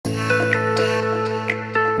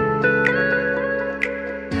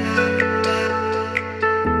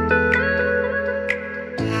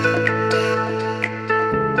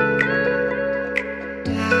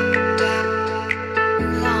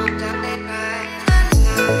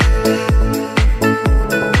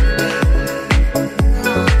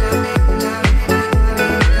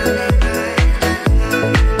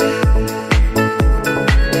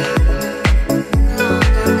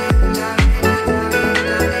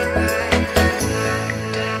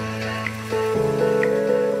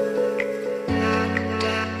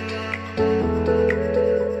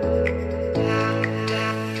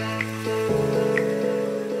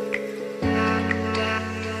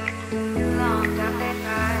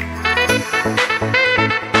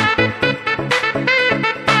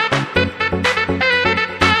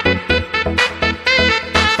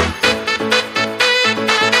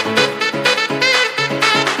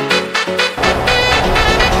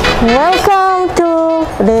Welcome to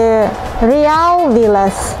the Real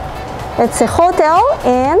Villas. It's a hotel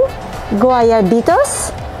in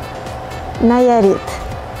Guayabitos, Nayarit.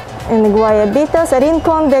 In Guayabitos,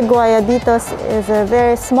 Rincon de Guayabitos is a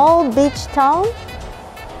very small beach town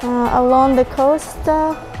along the coast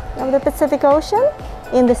of the Pacific Ocean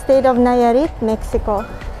in the state of Nayarit, Mexico.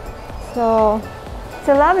 So it's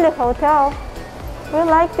a lovely hotel. We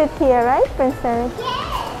liked it here, right, Princess?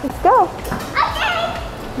 Yeah. Let's go.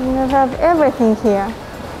 We have everything here.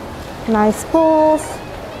 Nice pools,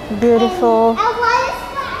 beautiful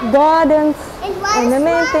gardens, and the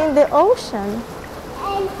main thing, the ocean.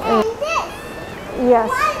 And this. Yes,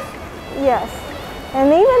 yes.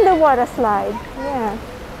 And even the water slide. Yeah.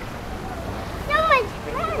 So much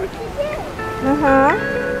fun to do.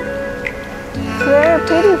 It's very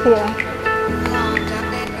pretty here.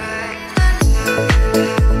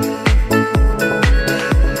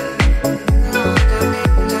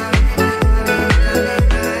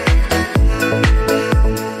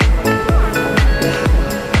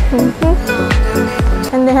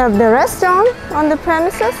 And they have the restaurant on the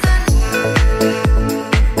premises.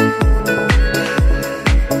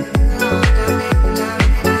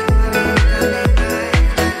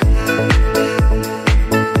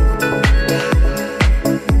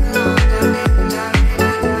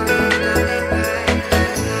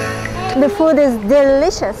 The food is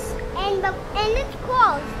delicious. And it's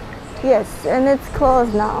closed. Yes, and it's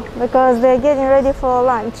closed now because they're getting ready for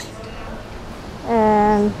lunch.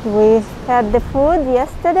 And we had the food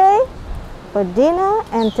yesterday for dinner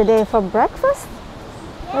and today for breakfast.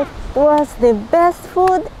 It was the best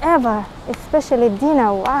food ever, especially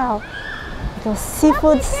dinner. Wow. It was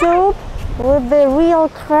seafood soup with the real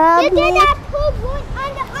crab meat. On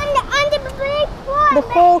the big one. The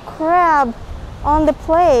whole crab on the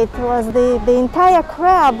plate was the entire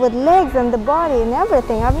crab with legs and the body and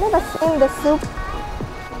everything. I've never seen the soup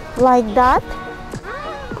like that.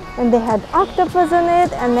 And they had octopus in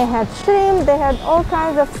it, and they had shrimp, they had all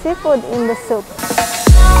kinds of seafood in the soup.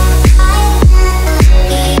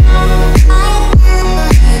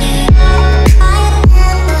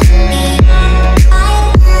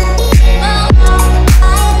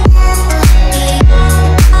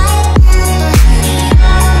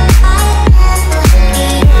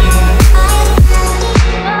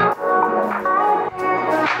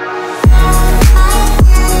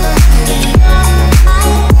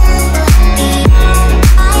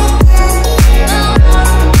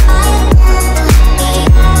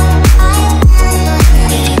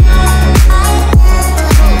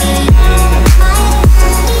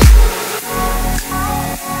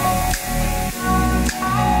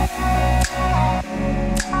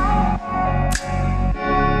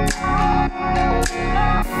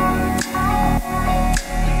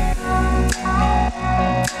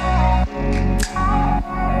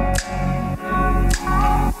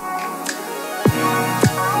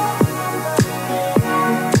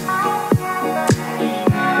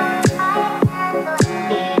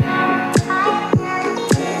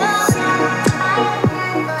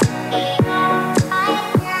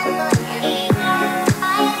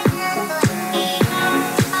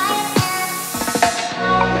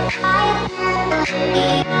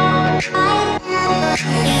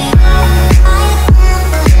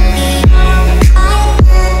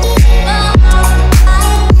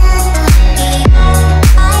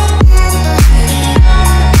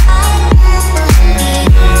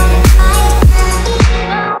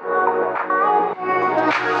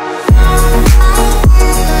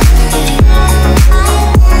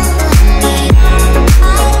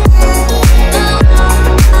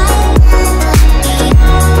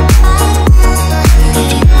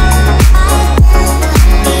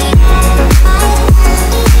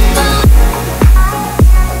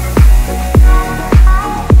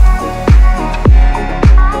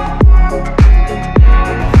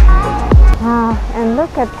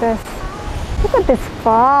 Look at these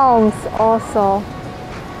palms also.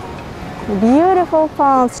 Beautiful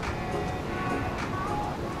palms.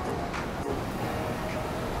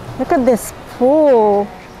 Look at this pool.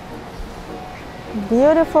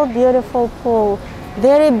 Beautiful, beautiful pool.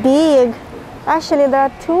 Very big. Actually, there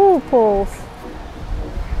are two pools.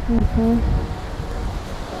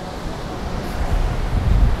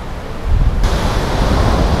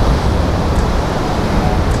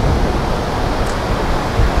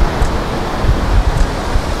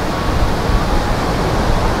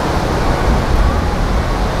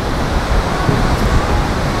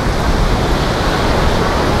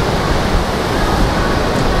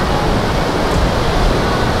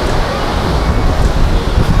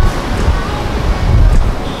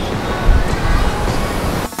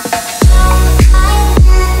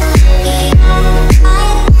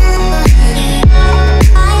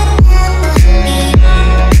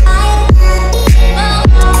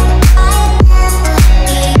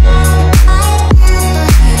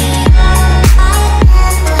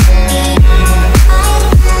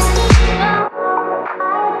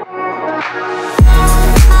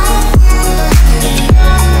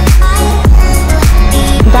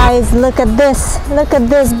 look at this. Look at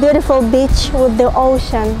this beautiful beach with the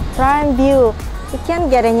ocean. Prime view. You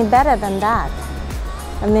can't get any better than that.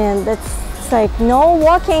 I mean, it's like no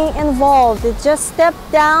walking involved. You just step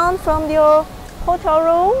down from your hotel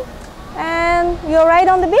room and you're right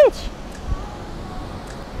on the beach.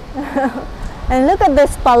 And look at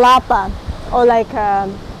this palapa, or like a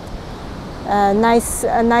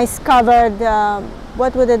nice covered,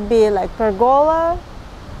 what would it be, like pergola,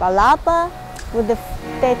 palapa with the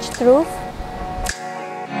thatched roof.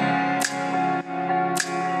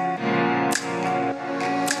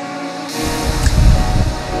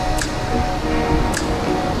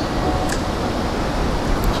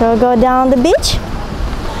 Shall we go down the beach?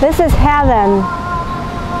 This is heaven.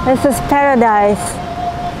 This is paradise.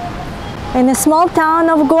 In a small town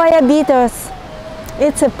of Guayabitos,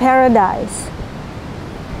 it's a paradise.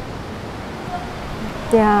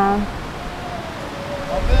 Yeah.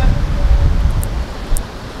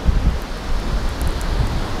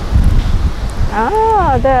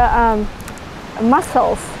 Ah, the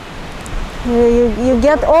mussels. You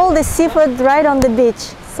get all the seafood right on the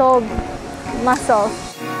beach. Sold mussels.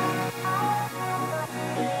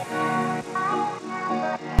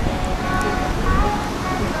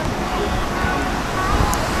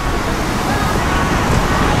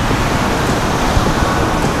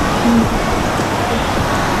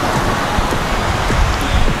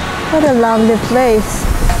 What a lovely place.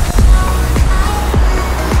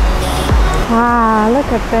 Wow, look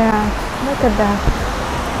at that. Look at that.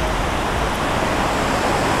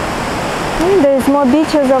 There's more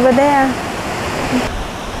beaches over there.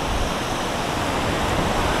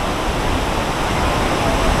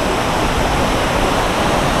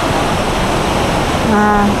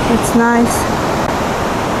 It's nice.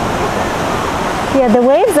 Yeah, the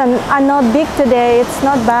waves are not big today. It's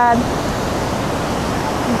not bad.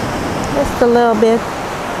 Just a little bit.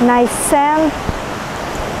 Nice sand.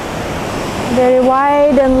 Very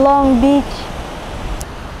wide and long beach.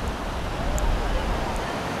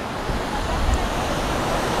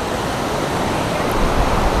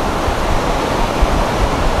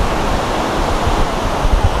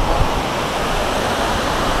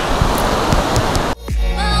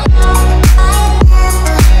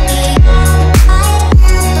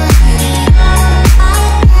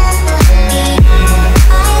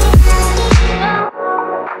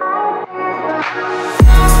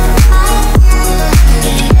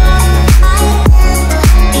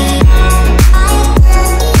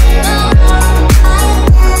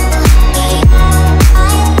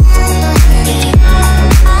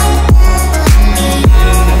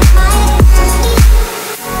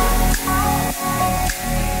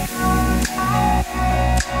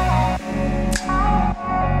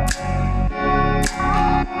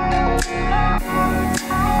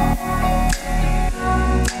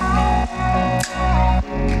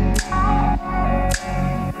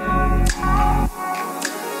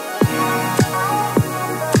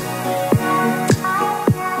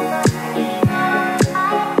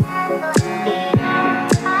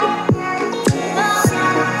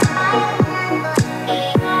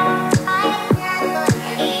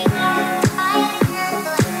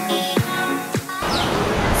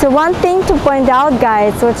 So one thing to point out,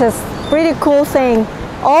 guys, which is pretty cool thing,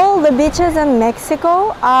 all the beaches in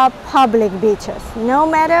Mexico are public beaches. No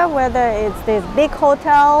matter whether it's this big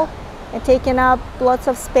hotel and taking up lots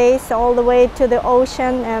of space all the way to the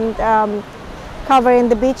ocean and covering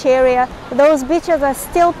the beach area, those beaches are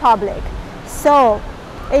still public. So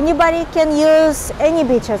anybody can use any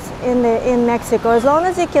beaches in Mexico as long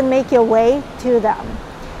as you can make your way to them,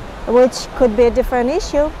 which could be a different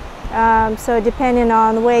issue. So depending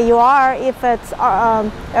on where you are, if it's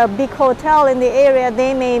a big hotel in the area,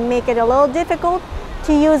 they may make it a little difficult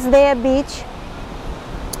to use their beach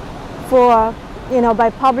for, by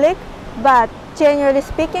public. But generally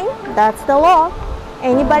speaking, that's the law.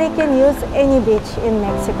 Anybody can use any beach in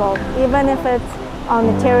Mexico, even if it's on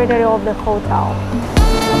the territory of the hotel.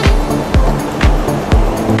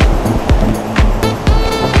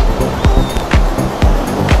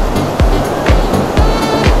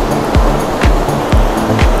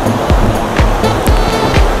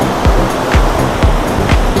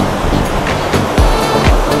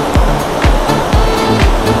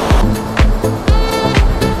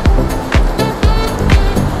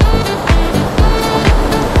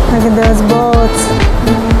 Look at those boats.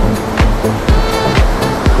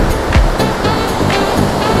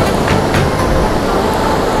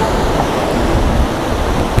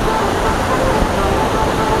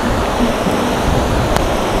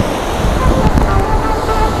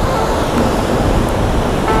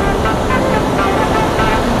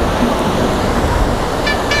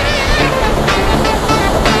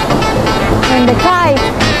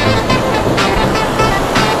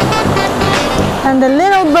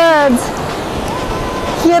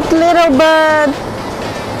 cute little bird.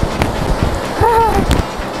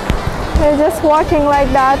 They're just walking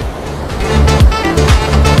like that.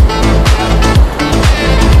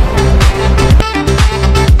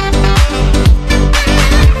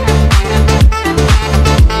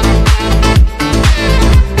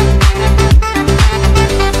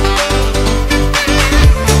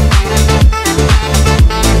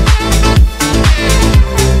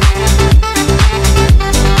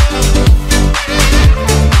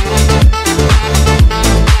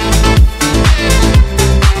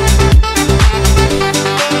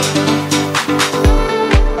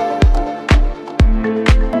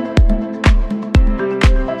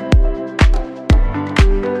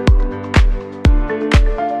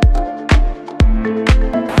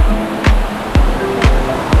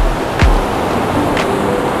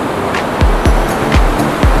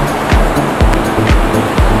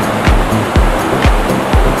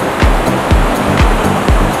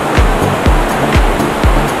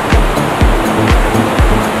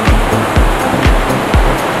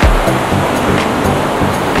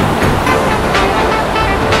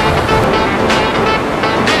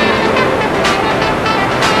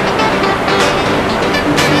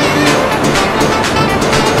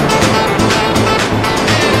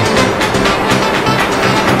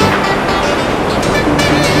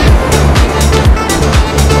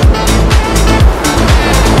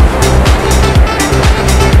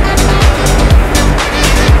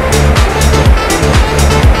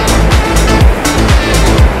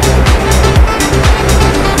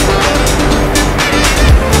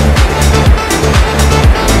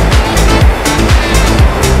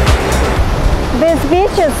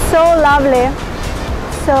 So lovely.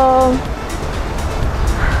 So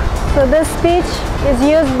this beach is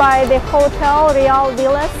used by the hotel Real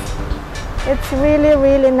Villas. It's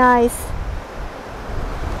really nice.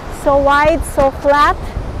 So wide, so flat,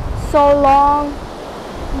 so long,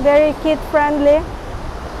 very kid friendly,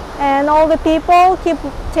 and all the people keep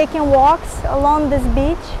taking walks along this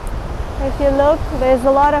beach. If you look, there's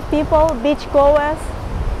a lot of people, beach goers.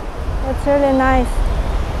 It's really nice.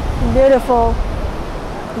 Beautiful.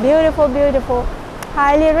 Beautiful.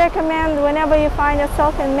 Highly recommend whenever you find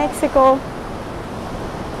yourself in Mexico,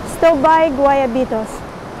 stop by Guayabitos.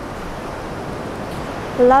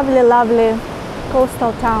 Lovely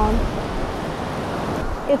coastal town.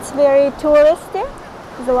 It's very touristy.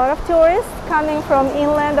 There's a lot of tourists coming from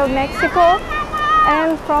inland of Mexico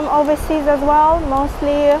and from overseas as well,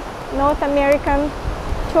 mostly North American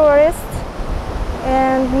tourists.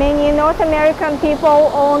 And many North American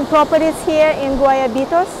people own properties here in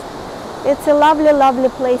Guayabitos. It's a lovely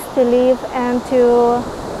place to live and to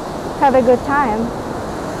have a good time.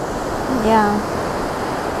 Yeah.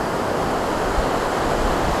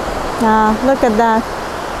 Look at that.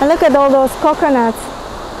 And look at all those coconuts.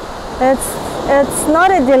 It's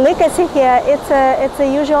not a delicacy here. It's a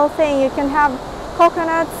usual thing. You can have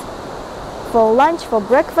coconuts for lunch, for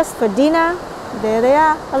breakfast, for dinner. There they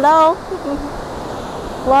are. Hello.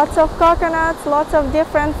 Lots of coconuts, lots of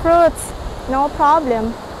different fruits, no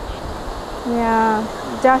problem. Yeah,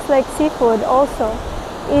 just like seafood also.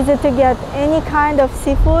 Easy to get any kind of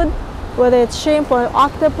seafood, whether it's shrimp or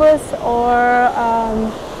octopus or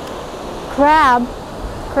crabs,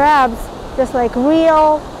 just like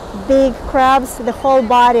real big crabs, the whole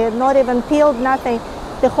body, not even peeled, nothing.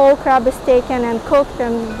 The whole crab is taken and cooked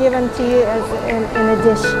and given to you as in a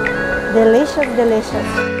dish.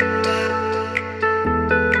 Delicious.